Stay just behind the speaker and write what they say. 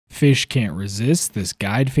Fish can't resist this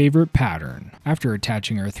guide favorite pattern. After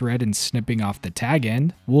attaching our thread and snipping off the tag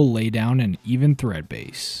end, we'll lay down an even thread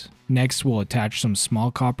base. Next, we'll attach some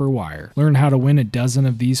small copper wire. Learn how to win a dozen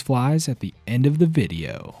of these flies at the end of the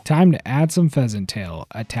video. Time to add some pheasant tail,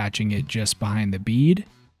 attaching it just behind the bead,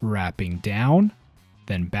 wrapping down,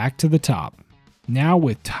 then back to the top. Now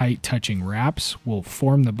with tight touching wraps, we'll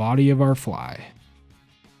form the body of our fly.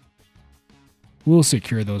 We'll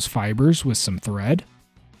secure those fibers with some thread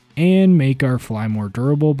and make our fly more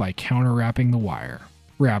durable by counter wrapping the wire.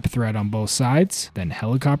 Wrap thread on both sides, then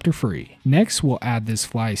helicopter free. Next, we'll add this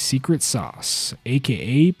fly's secret sauce,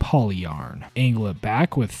 aka poly yarn. Angle it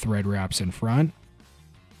back with thread wraps in front,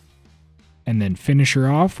 and then finish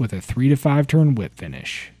her off with a 3 to 5 turn whip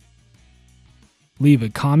finish. Leave a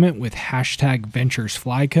comment with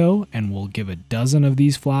 #VenturesFlyCo and we'll give a dozen of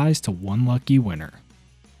these flies to one lucky winner.